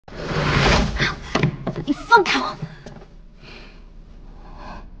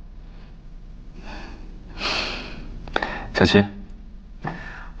小七，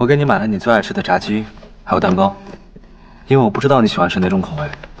我给你买了你最爱吃的炸鸡，还有蛋糕。因为我不知道你喜欢吃哪种口味，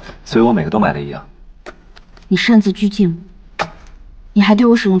所以我每个都买了一样。你擅自拘禁我，你还对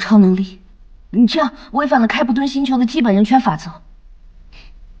我使用超能力，你这样违反了开普敦星球的基本人权法则。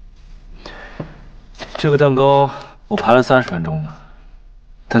这个蛋糕我排了30分钟呢，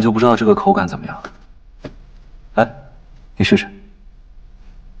但就不知道这个口感怎么样。来，你试试。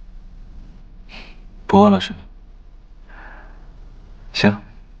不饿了是吗？行，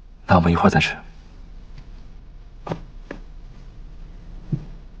那我们一会儿再吃。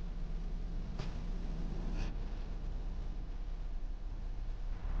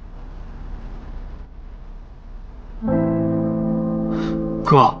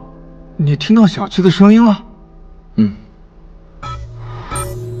哥，你听到小七的声音了？嗯。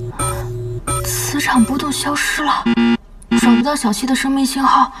磁场波动消失了，找不到小七的生命信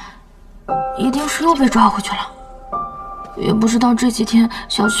号，一定是又被抓回去了。也不知道这几天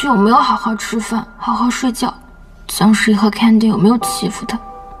小七有没有好好吃饭、好好睡觉，僵尸和 Candy 有没有欺负他？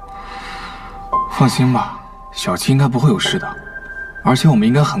放心吧，小七应该不会有事的，而且我们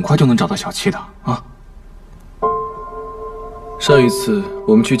应该很快就能找到小七的啊。上一次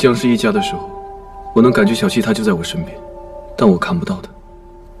我们去僵尸一家的时候，我能感觉小七他就在我身边，但我看不到他。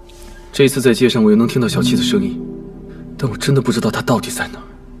这一次在街上，我又能听到小七的声音，但我真的不知道他到底在哪儿。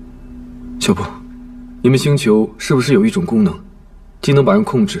小布，你们星球是不是有一种功能，既能把人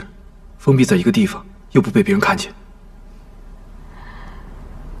控制，封闭在一个地方，又不被别人看见？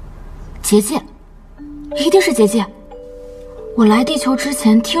结界，一定是结界。我来地球之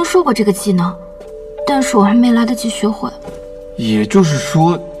前听说过这个技能，但是我还没来得及学会。也就是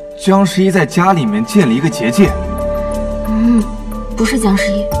说，僵尸一在家里面建了一个结界。不是僵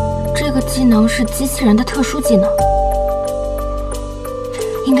尸一，这个技能是机器人的特殊技能，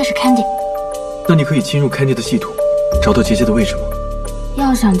应该是 Candy。那你可以侵入 Candy 的系统，找到结界的位置吗？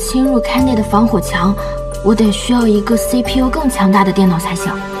要想侵入 Candy 的防火墙，我得需要一个 CPU 更强大的电脑才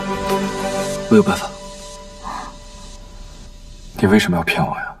行。我有办法。你为什么要骗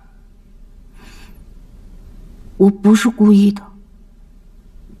我呀？我不是故意的，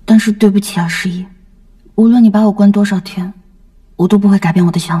但是对不起啊，十一，无论你把我关多少天，我都不会改变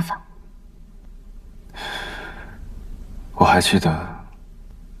我的想法。我还记得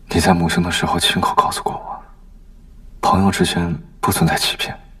你在母星的时候亲口告诉过我，朋友之间不存在欺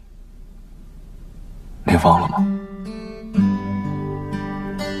骗。你忘了吗？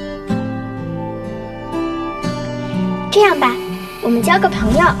这样吧，我们交个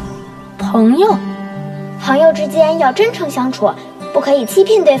朋友。朋友？朋友之间要真诚相处，不可以欺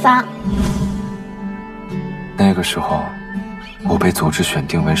骗对方。那个时候，我被组织选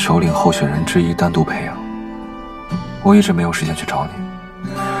定为首领候选人之一，单独培养。我一直没有时间去找你。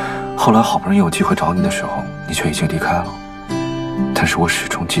后来好不容易有机会找你的时候，你却已经离开了。但是我始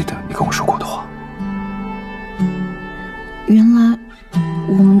终记得你跟我说过的话。原来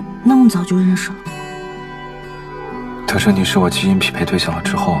我们那么早就认识了。得知你是我基因匹配对象了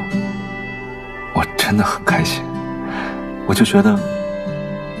之后，我真的很开心。我就觉得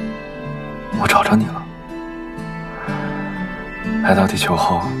我找着你了。来到地球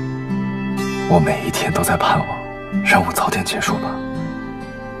后，我每一天都在盼望任务早点结束吧，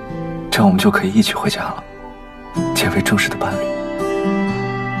这样我们就可以一起回家了，结为正式的伴侣。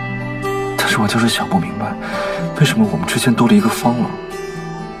但是我就是想不明白，为什么我们之间多了一个方了，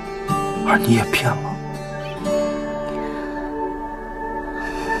而你也变了。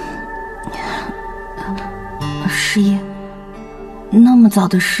十一，那么早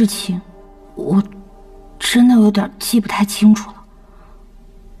的事情，我真的有点记不太清楚了。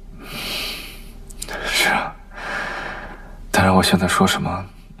是啊，当然我现在说什么，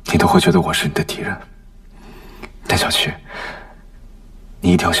你都会觉得我是你的敌人。但小七，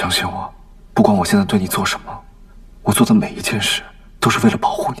你一定要相信我，不管我现在对你做什么，我做的每一件事都是为了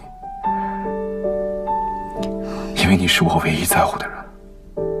保护你，因为你是我唯一在乎的人，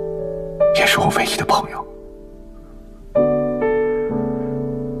也是我唯一的朋友。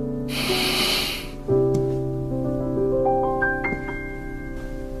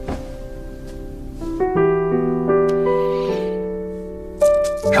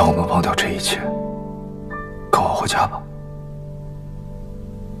让我们忘掉这一切，跟我回家吧。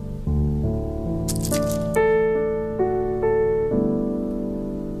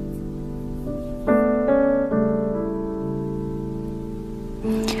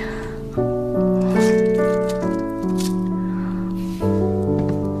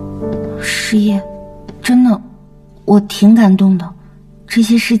十一，真的，我挺感动的。这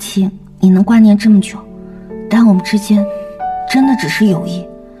些事情你能挂念这么久，但我们之间真的只是友谊。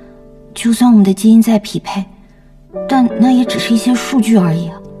就算我们的基因再匹配，但那也只是一些数据而已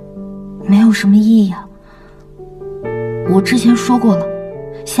啊，没有什么意义啊。我之前说过了，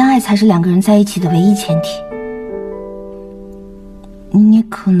相爱才是两个人在一起的唯一前提。你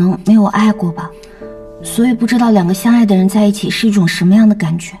可能没有爱过吧，所以不知道两个相爱的人在一起是一种什么样的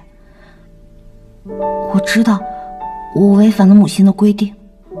感觉。我知道我违反了母亲的规定，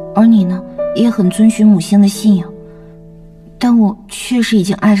而你呢，也很遵循母亲的信仰，但我确实已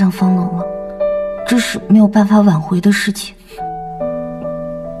经爱上方冷了，这是没有办法挽回的事情。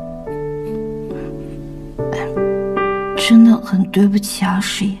真的很对不起啊，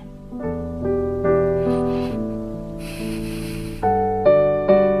师爷。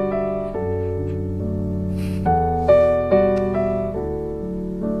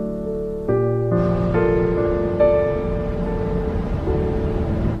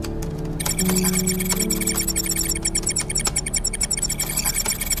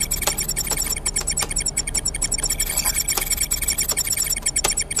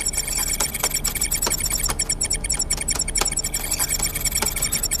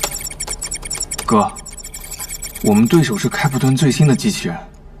哥，我们对手是开普敦最新的机器人，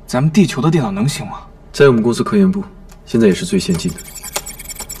咱们地球的电脑能行吗？在我们公司科研部，现在也是最先进的，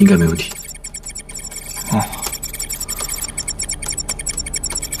应该没问题。哦。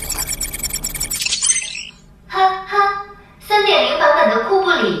哈哈，3.0版本的库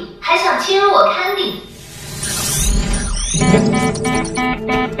布里还想侵入我刊顶。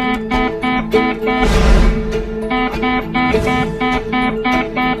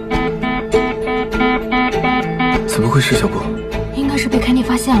怎么回事，小波？应该是被Candy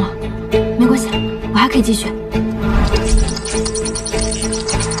发现了，没关系，我还可以继续。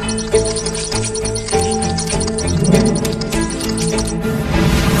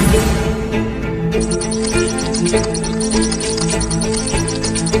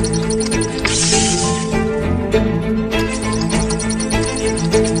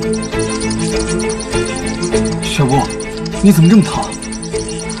小波，你怎么这么烫？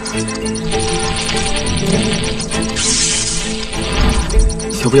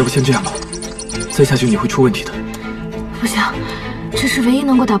小波，要不先这样吧，再下去你会出问题的。不行，这是唯一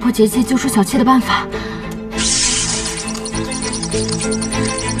能够打破结界、救出小七的办法。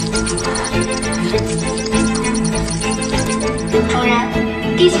主人，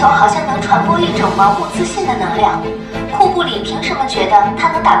地球好像能传播一种盲目自信的能量，库布里凭什么觉得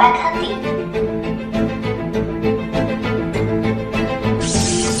他能打败堪迪？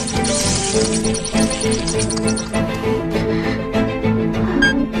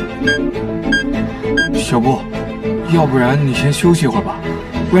小波，要不然你先休息一会儿吧，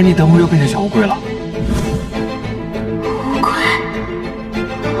不然你等会儿又变成小乌龟了。乌龟。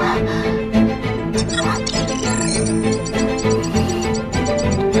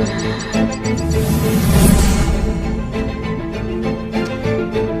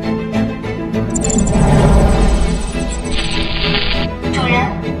主人，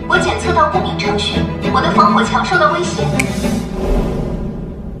我检测到不明程序，我的防火墙受到威胁。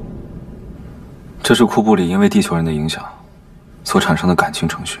这是库布里因为地球人的影响所产生的感情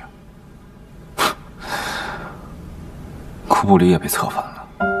程序。库布里也被策反了。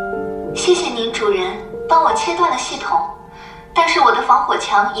谢谢您，主人，帮我切断了系统，但是我的防火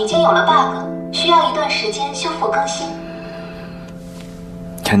墙已经有了 bug， 需要一段时间修复更新。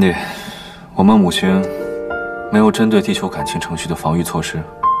Candy， 我们母星没有针对地球感情程序的防御措施，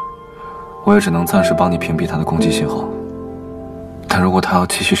我也只能暂时帮你屏蔽它的攻击信号。但如果他要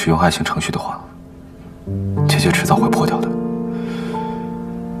继续使用爱情程序的话，结界迟早会破掉的，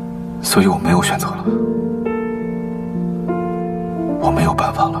所以我没有选择了，我没有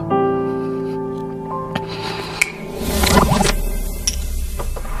办法了。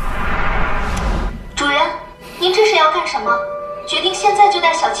主人，您这是要干什么？决定现在就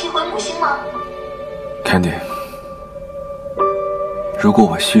带小七回母星吗 ？Candy， 如果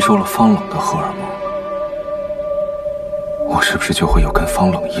我吸收了方冷的荷尔蒙，我是不是就会有跟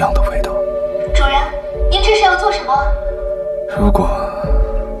方冷一样的味道？主人，您这是要做什么？如果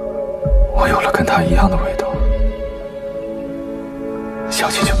我有了跟他一样的味道，小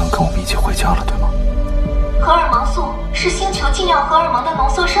七就能跟我们一起回家了，对吗？荷尔蒙素是星球禁药荷尔蒙的浓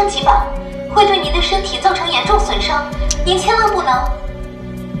缩升级版，会对您的身体造成严重损伤，您千万不能。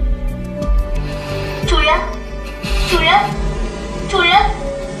主人，主人，主人，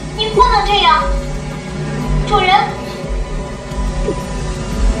您不能这样。主人，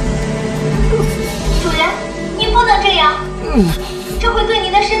主人，您不能这样，这会对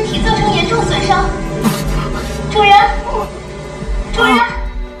您的身体造成严重损伤。主人，主人，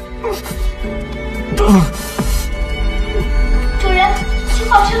主人，请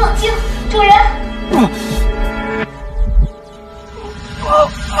保持冷静。主人，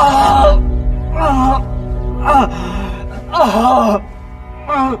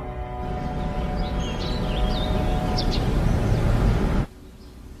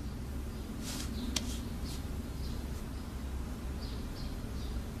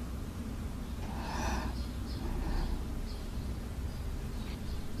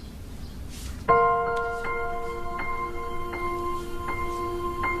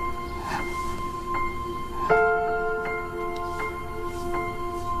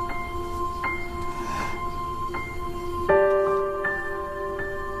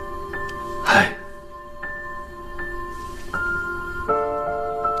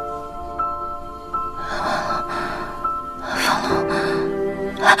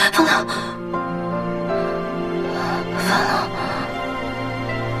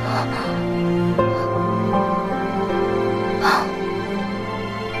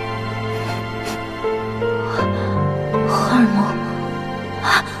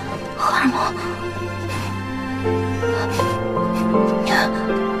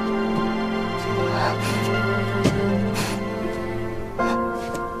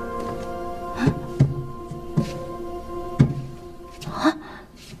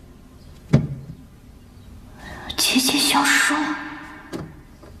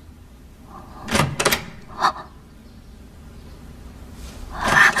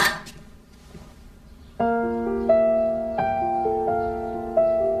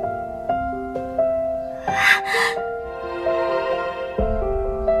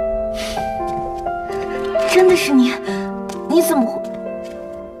真的是你？你怎么会？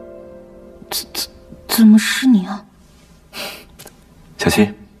怎么是你啊？小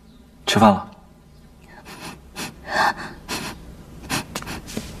七，吃饭了。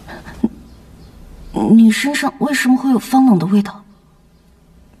你身上为什么会有芳冷的味道？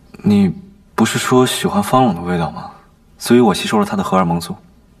你不是说喜欢芳冷的味道吗？所以我吸收了它的荷尔蒙素。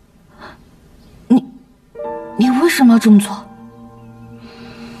你为什么要这么做？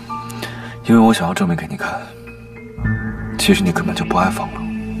因为我想要证明给你看，其实你根本就不爱芳冷，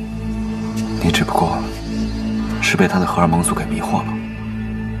你只不过是被它的荷尔蒙素给迷惑了。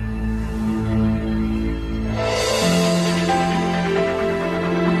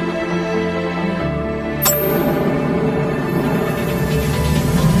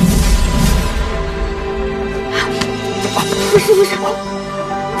不是，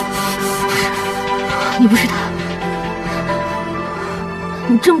你不是他，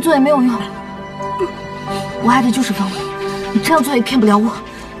你这么做也没有用。我爱的就是方伟，你这样做也骗不了我。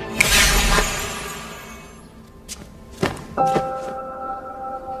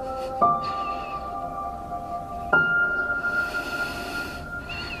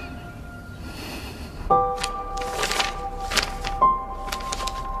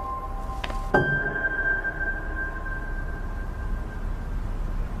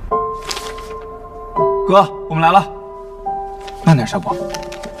哥，我们来了。慢点，少博。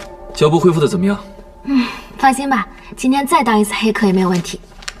脚步恢复的怎么样？放心吧，今天再当一次黑客也没有问题。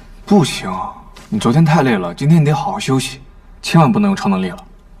不行，你昨天太累了，今天你得好好休息，千万不能有超能力了。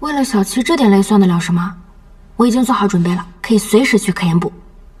为了小七这点累算得了什么？我已经做好准备了，可以随时去科研部。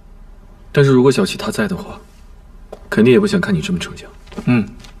但是如果小七他在的话，肯定也不想看你这么逞强。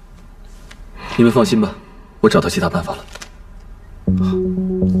你们放心吧，我找到其他办法了。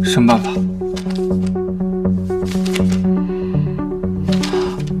什么办法？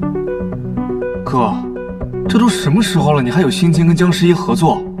哥，这都什么时候了，你还有心情跟姜十一合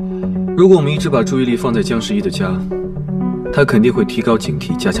作？如果我们一直把注意力放在姜十一的家，他肯定会提高警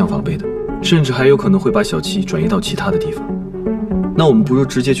惕，加强防备的，甚至还有可能会把小七转移到其他的地方。那我们不如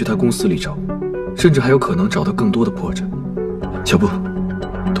直接去他公司里找，甚至还有可能找到更多的破绽。小布，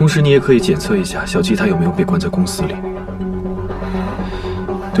同时你也可以检测一下小七他有没有被关在公司里。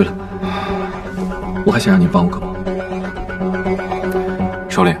对了，我还想让你帮我个忙。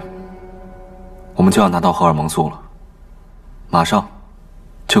首领，我们就要拿到荷尔蒙素了，马上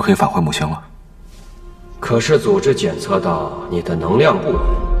就可以返回母星了。可是组织检测到你的能量不稳，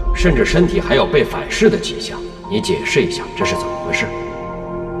甚至身体还有被反噬的迹象，你解释一下这是怎么回事？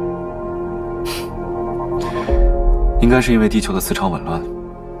应该是因为地球的磁场紊乱。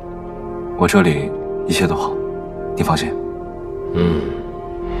我这里一切都好，你放心。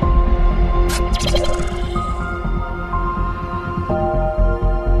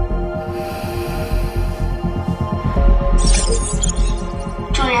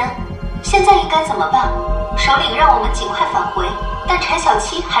主人，现在应该怎么办？首领让我们尽快返回，但陈小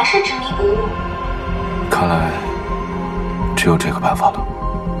七还是执迷不悟。看来只有这个办法了，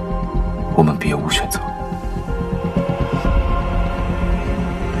我们别无选择。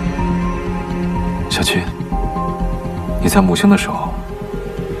小七，你在母星的时候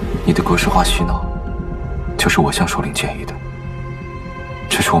你的格式化洗脑，就是我向首领建议的。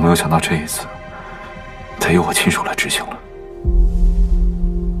只是我没有想到这一次，他由我亲手来执行了。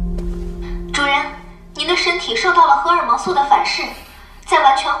主人，您的身体受到了荷尔蒙素的反噬，在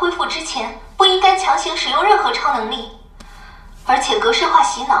完全恢复之前，不应该强行使用任何超能力。而且格式化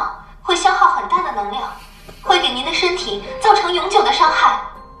洗脑会消耗很大的能量，会给您的身体造成永久的伤害。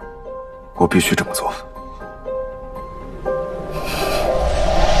我必须这么做。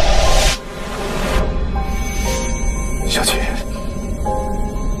小七，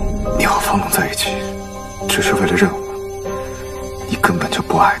你和方龙在一起，只是为了任务，你根本就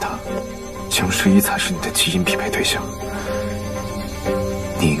不爱他，江诗一才是你的基因匹配对象，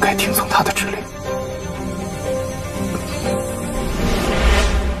你应该听从他的指令。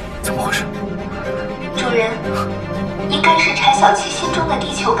怎么回事？主人，应该是柴小七心中的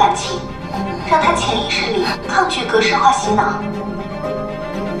地球感情，让他潜意识里抗拒格式化洗脑。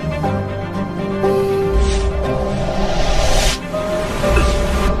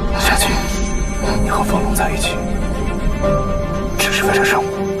小七，你和方龙在一起，只是为了任务，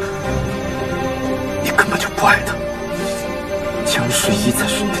你根本就不爱他。江诗一才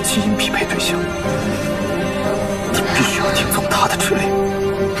是你的基因匹配对象，你必须要听从他的指令。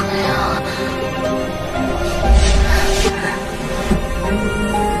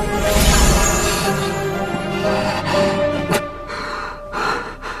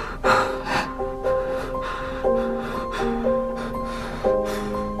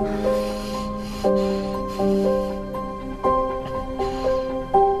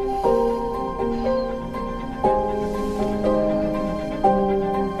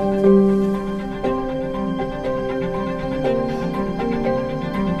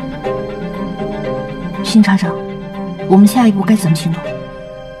新厂长，我们下一步该怎么行动？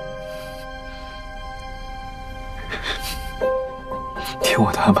听我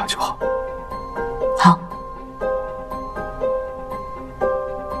的安排就好。好。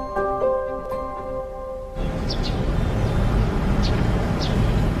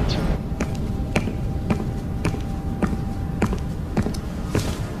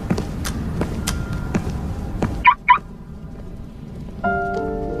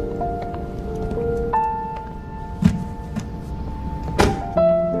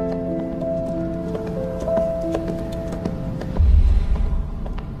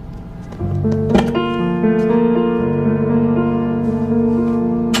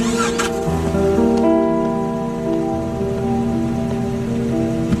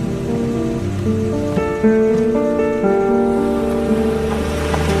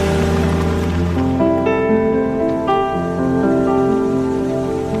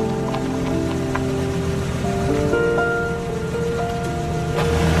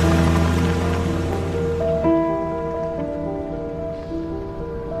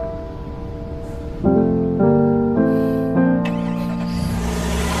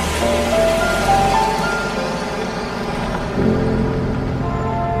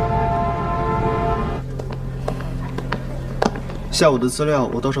下午的资料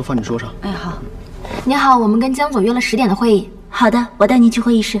我到时候放你桌上。哎，好。你好，我们跟江总约了10点的会议。好的，我带您去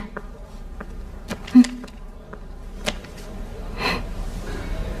会议室。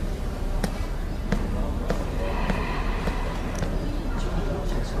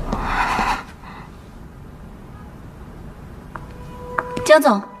江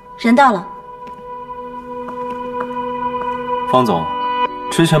总，人到了。方总，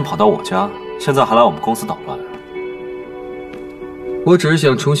之前跑到我家，现在还来我们公司捣乱。我只是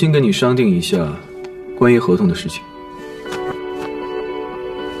想重新跟你商定一下关于合同的事情。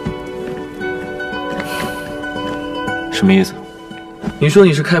什么意思？你说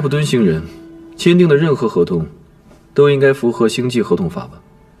你是开普敦星人，签订的任何合同都应该符合星际合同法吧？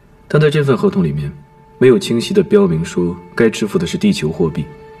但在这份合同里面，没有清晰的标明说该支付的是地球货币，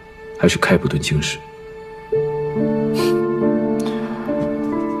还是开普敦晶石。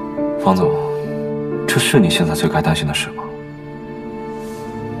方总，这是你现在最该担心的事吗？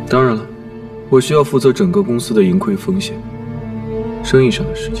当然了，我需要负责整个公司的盈亏风险，生意上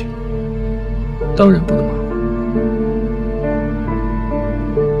的事情，当然不能瞒我。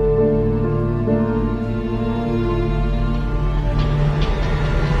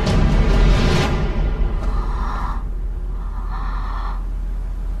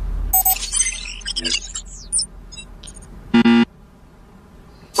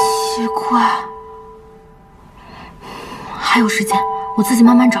奇怪，还有时间。我自己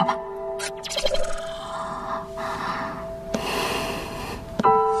慢慢找吧。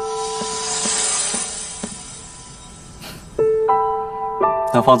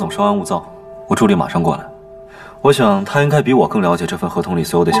那方总稍安勿躁，我助理马上过来。我想他应该比我更了解这份合同里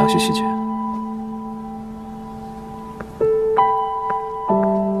所有的详细细节。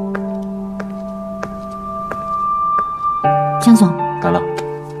江总，来了。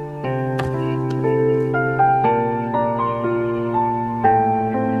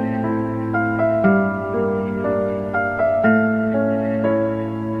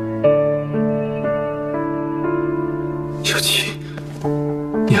小七，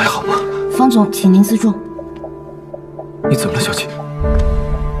你还好吗？方总，请您自重。你怎么了，小七？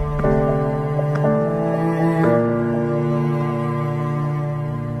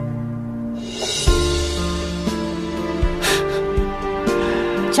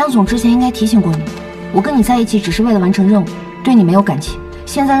江总之前应该提醒过你，我跟你在一起只是为了完成任务，对你没有感情。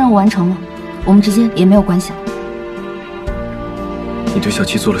现在任务完成了，我们之间也没有关系了。你对小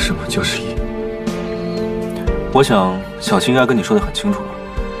七做了什么，江诗怡？我想小七应该跟你说得很清楚了，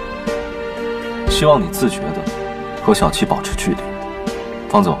希望你自觉的和小七保持距离。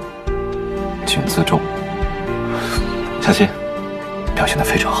方总，请自重。小七，表现得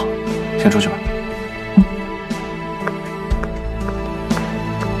非常好，先出去吧。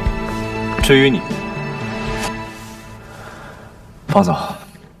至于你，方总，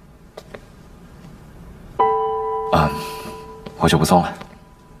我就不送了。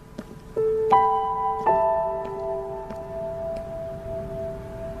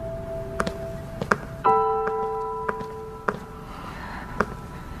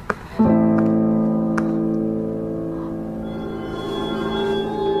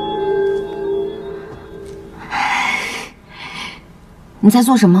你在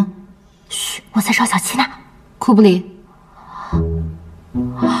做什么？嘘，我在找小七呢。库布里，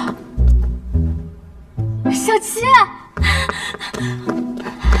小七，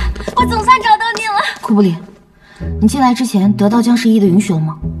我总算找到你了。库布里，你进来之前得到江诗怡的允许了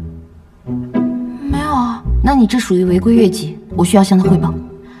吗？没有啊。那你这属于违规越级，我需要向他汇报。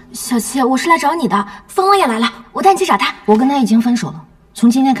小七，我是来找你的，风浪也来了，我带你去找他。我跟他已经分手了，从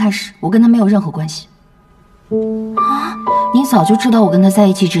今天开始，我跟他没有任何关系。啊！你早就知道我跟他在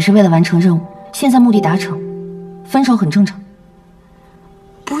一起只是为了完成任务，现在目的达成，分手很正常。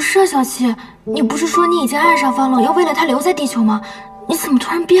不是啊，小七，你不是说你已经爱上方冷，要为了他留在地球吗？你怎么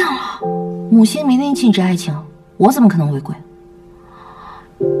突然变了？母亲明令禁止爱情，我怎么可能违规？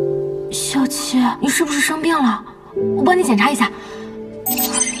小七，你是不是生病了？我帮你检查一下。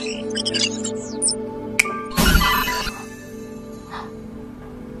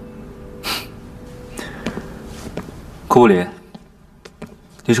库布里，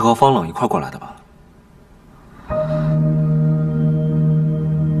你是和方冷一块过来的吧？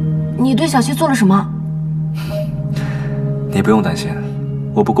你对小七做了什么？你不用担心，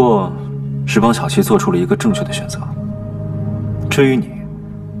我不过是帮小七做出了一个正确的选择。至于你，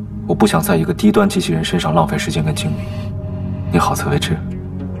我不想在一个低端机器人身上浪费时间跟精力，你好自为之，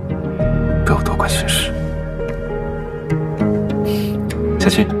不要多管闲事。小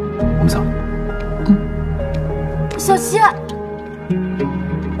七，我们走。小七，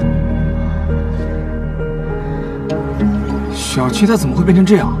小七他怎么会变成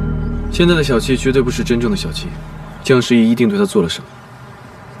这样？现在的小七绝对不是真正的小七，江诗怡一定对他做了什么。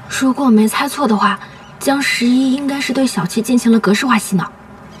如果我没猜错的话，江诗怡应该是对小七进行了格式化洗脑。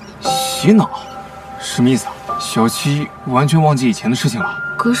洗脑？什么意思啊？小七完全忘记以前的事情了？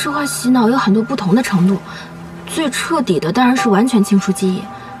格式化洗脑有很多不同的程度，最彻底的当然是完全清除记忆。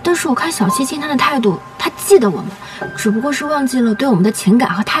但是我看小七今天的态度，他记得我们，只不过是忘记了对我们的情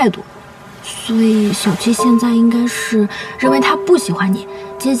感和态度。所以小七现在应该是认为他不喜欢你，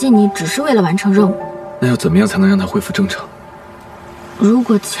接近你只是为了完成任务。那要怎么样才能让他恢复正常？如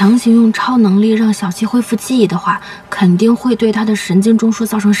果强行用超能力让小七恢复记忆的话，肯定会对他的神经中枢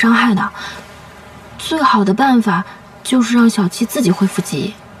造成伤害的。最好的办法就是让小七自己恢复记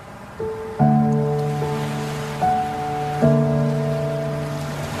忆。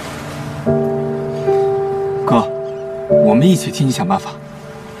哥，我们一起替你想办法。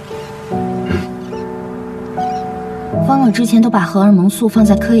方冷之前都把荷尔蒙素放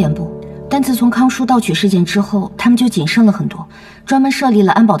在科研部，但自从康叔盗取事件之后，他们就谨慎了很多，专门设立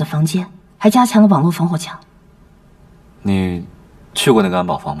了安保的房间，还加强了网络防火墙。你去过那个安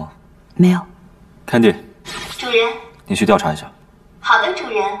保房吗？没有。Candy， 主人，你去调查一下。好的，主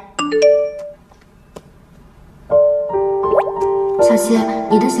人。小七，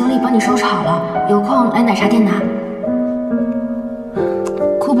你的行李帮你收拾好了，有空来奶茶店拿。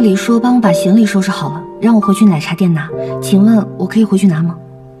库布里说帮我把行李收拾好了，让我回去奶茶店拿。请问我可以回去拿吗？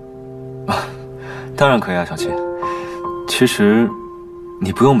当然可以啊，小七。其实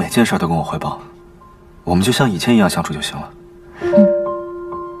你不用每件事都跟我汇报，我们就像以前一样相处就行了。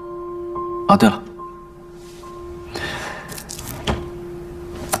啊，对了，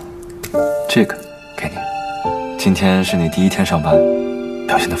这个给你。今天是你第一天上班，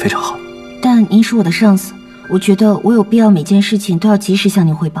表现得非常好。但您是我的上司，我觉得我有必要每件事情都要及时向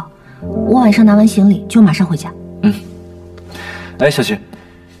您汇报。我晚上拿完行李就马上回家。哎，小徐，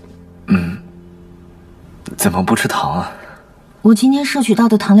怎么不吃糖啊？我今天摄取到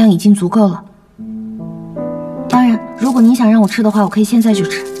的糖量已经足够了。当然，如果您想让我吃的话，我可以现在就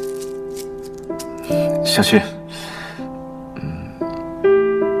吃。小徐，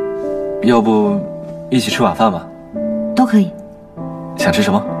要不一起吃晚饭吧？都可以。想吃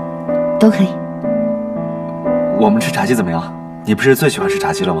什么？都可以。我们吃炸鸡怎么样？你不是最喜欢吃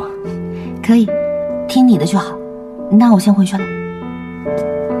炸鸡了吗？可以，听你的就好。那我先回去了。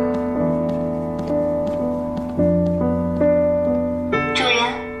主人，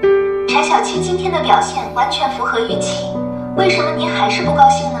柴小七今天的表现完全符合预期，为什么您还是不高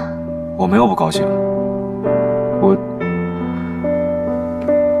兴呢？我没有不高兴，我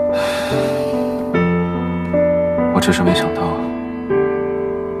只是没想到，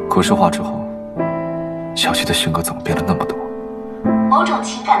格式化之后，小七的性格怎么变了那么多？某种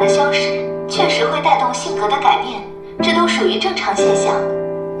情感的消失确实会带动性格的改变，这都属于正常现象，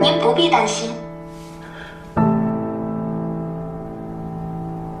您不必担心。